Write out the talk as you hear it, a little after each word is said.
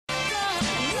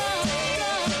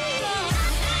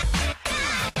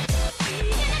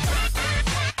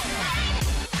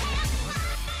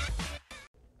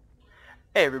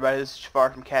Hey everybody, this is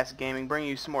JaFaR from Cassid Gaming, bringing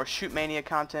you some more Shootmania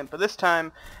content, but this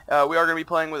time we are going to be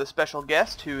playing with a special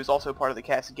guest who is also part of the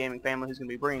Cassid Gaming family who's going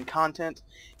to be bringing content.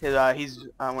 When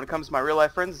it comes to my real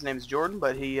life friends, his name is Jordan,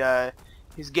 but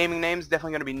his gaming name is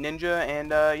definitely going to be Ninja,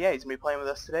 and yeah, he's going to be playing with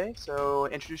us today, so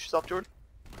introduce yourself, Jordan.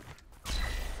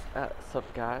 What's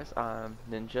up guys, I'm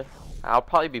Ninja. I'll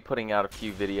probably be putting out a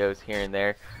few videos here and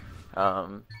there,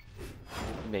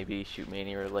 maybe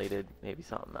Shootmania related, maybe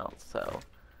something else, so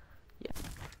yeah.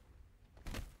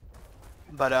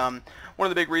 But one of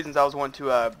the big reasons I was wanting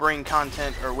to bring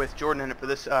content, or with Jordan in it for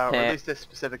this, or at least this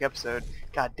specific episode,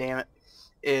 god damn it,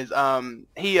 is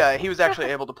he was actually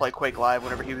able to play Quake Live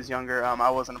whenever he was younger. I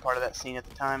wasn't a part of that scene at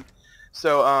the time,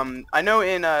 so I know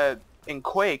in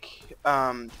Quake,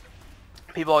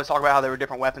 people always talk about how there were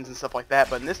different weapons and stuff like that,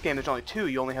 but in this game there's only two.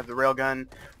 You only have the railgun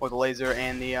or the laser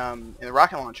and the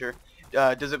rocket launcher.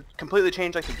 Does it completely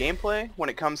change like the gameplay when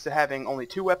it comes to having only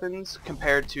two weapons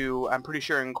compared to, I'm pretty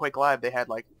sure in Quake Live they had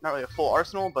like not really a full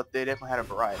arsenal, but they definitely had a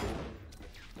variety?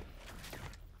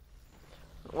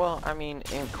 Well, I mean,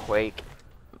 in Quake,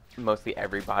 mostly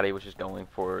everybody was just going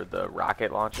for the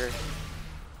rocket launcher.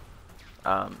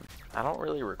 I don't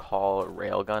really recall a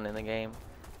railgun in the game,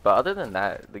 but other than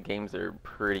that, the games are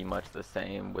pretty much the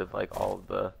same with like all of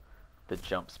the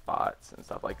jump spots and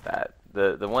stuff like that.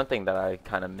 The one thing that I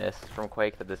kind of miss from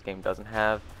Quake that this game doesn't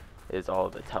have is all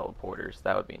of the teleporters.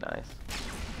 That would be nice.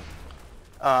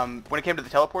 When it came to the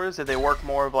teleporters, did they work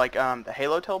more of like the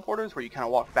Halo teleporters where you kind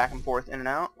of walk back and forth in and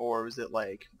out, or was it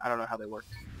like, I don't know how they worked?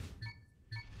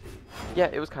 Yeah,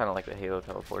 it was kind of like the Halo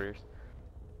teleporters.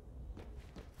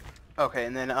 Okay,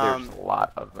 and then There's a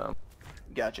lot of them.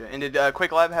 Gotcha. And did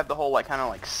Quake Live have the whole like kind of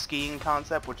like skiing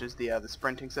concept, which is the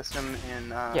sprinting system in?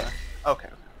 Yeah. Okay.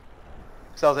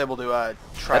 So I was able to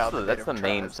try out the That's the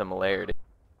main similarity.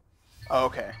 Oh,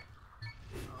 okay.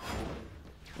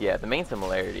 Yeah, the main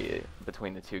similarity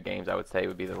between the two games, I would say,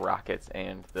 would be the rockets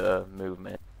and the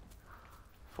movement,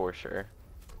 for sure.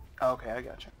 Okay, I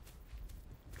gotcha.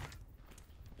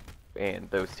 And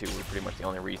those two were pretty much the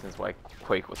only reasons why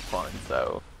Quake was fun.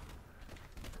 So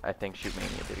I think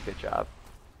Shootmania did a good job.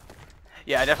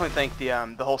 Yeah, I definitely think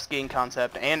the whole skiing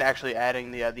concept and actually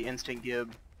adding the instant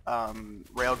gib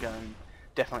railgun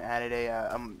definitely added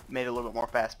made it a little bit more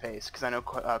fast paced, because I know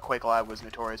Quake Live was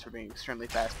notorious for being extremely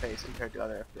fast paced compared to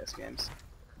other FPS games.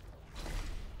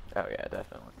 Oh yeah,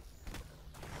 definitely.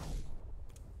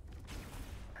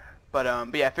 But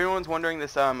yeah, if everyone's wondering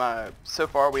this, so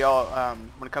far we all,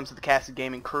 when it comes to the Cassid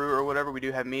Gaming crew or whatever, we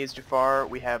do have me as JaFaR,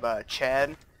 we have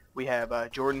Chad, we have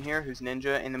Jordan here, who's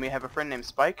Ninja, and then we have a friend named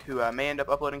Spike, who may end up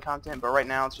uploading content, but right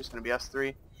now it's just going to be us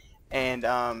three. And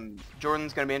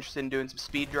Jordan's going to be interested in doing some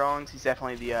speed drawings. He's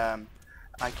definitely the,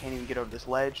 I can't even get over this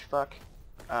ledge, fuck.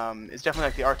 It's definitely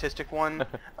like the artistic one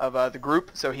of the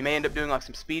group, so he may end up doing like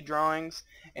some speed drawings,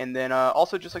 and then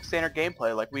also just like standard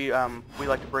gameplay, like we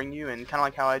like to bring you, and kind of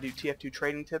like how I do TF2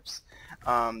 trading tips.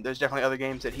 There's definitely other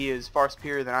games that he is far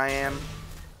superior than I am,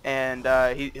 and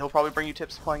he'll probably bring you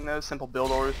tips playing those, simple build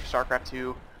orders for StarCraft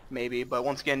 2, maybe, but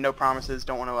once again, no promises,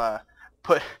 don't want to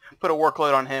put a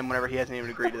workload on him whenever he hasn't even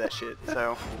agreed to that shit,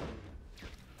 so.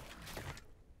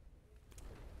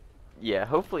 Yeah,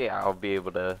 hopefully I'll be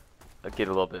able to get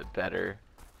a little bit better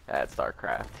at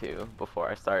StarCraft 2 before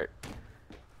I start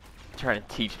trying to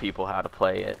teach people how to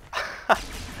play it. I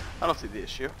don't see the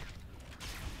issue.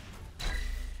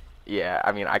 Yeah,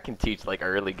 I mean, I can teach like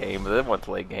early game, but then once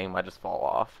late game, I just fall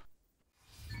off.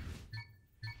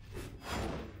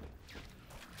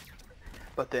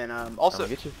 But then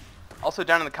also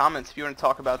down in the comments, if you want to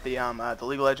talk about the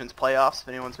League of Legends playoffs, if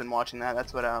anyone's been watching that,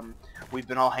 that's what we've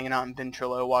been all hanging out in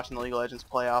Ventrilo watching the League of Legends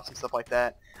playoffs and stuff like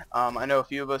that. I know a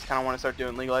few of us kind of want to start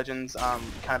doing League of Legends, kind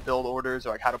of build orders or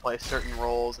like how to play certain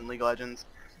roles in League of Legends.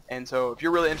 And so if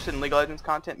you're really interested in League of Legends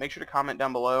content, make sure to comment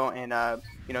down below and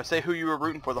you know, say who you were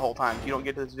rooting for the whole time. If you don't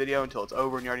get to this video until it's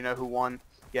over and you already know who won,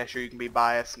 yeah, sure, you can be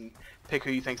biased and pick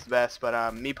who you think's the best.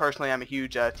 But me personally, I'm a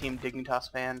huge Team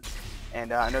Dignitas fan.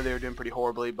 And I know they were doing pretty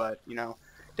horribly, but you know,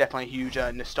 definitely a huge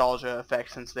nostalgia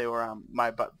effect since they were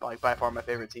by far my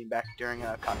favorite team back during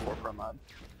COD 4 Pro Mod.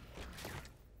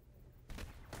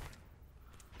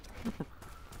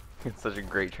 It's such a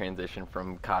great transition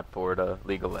from COD 4 to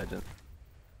League of Legends.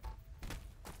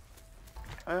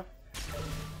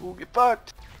 Ooh, get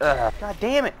fucked! God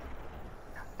damn it!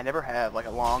 I never have like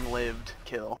a long-lived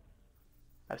kill.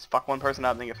 I just fuck one person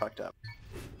up and then get fucked up.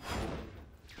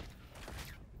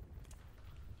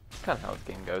 Kind of how this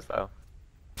game goes, though.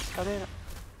 Oh, damn it.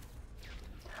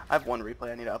 I have one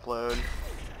replay I need to upload.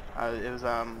 It was,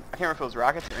 I can't remember if it was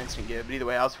Rockets or Instant Give, but either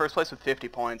way, I was first place with 50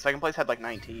 points. Second place had like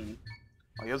 19.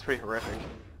 Like, it was pretty horrific.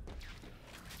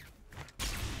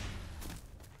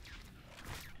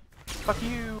 Fuck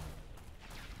you.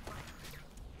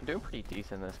 I'm doing pretty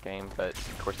decent in this game, but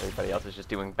of course everybody else is just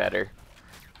doing better.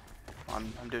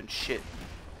 I'm doing shit.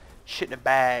 Shit in a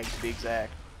bag, to be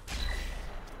exact.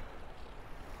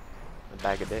 A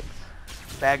bag of dicks.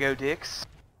 Bag o' dicks.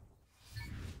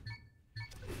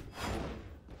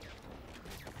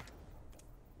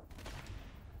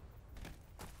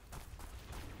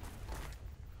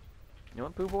 You know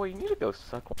what, Boo Boy? You need to go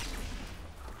suck one.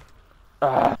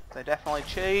 Ah. They definitely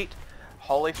cheat.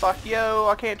 Holy fuck, yo,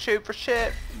 I can't shoot for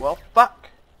shit. Well, fuck.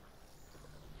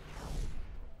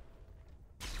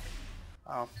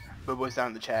 Oh, Boo Boy's down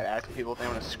in the chat asking people if they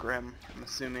want to scrim. I'm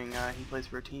assuming he plays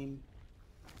for a team.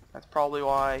 That's probably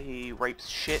why he rapes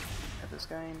shit at this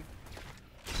game.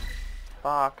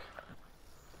 Fuck.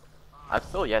 I've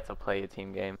still yet to play a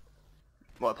team game.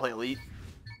 What, play Elite?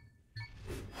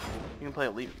 You can play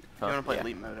Elite. If you want to play yeah.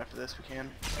 Elite mode after this, we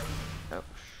can. Oh.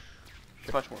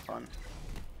 It's much more fun.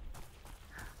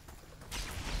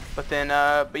 But then,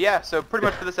 but yeah, so pretty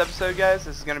much for this episode, guys,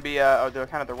 this is going to be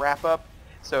kind of the wrap up.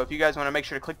 So if you guys want to make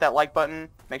sure to click that like button,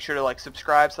 make sure to like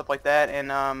subscribe, stuff like that, and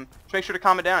just make sure to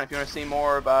comment down if you want to see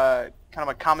more of kind of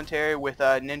a commentary with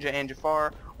Ninja and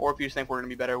JaFaR, or if you just think we're going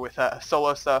to be better with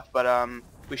solo stuff. But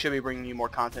we should be bringing you more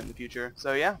content in the future.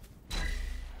 So yeah,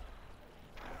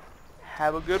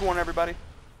 have a good one, everybody.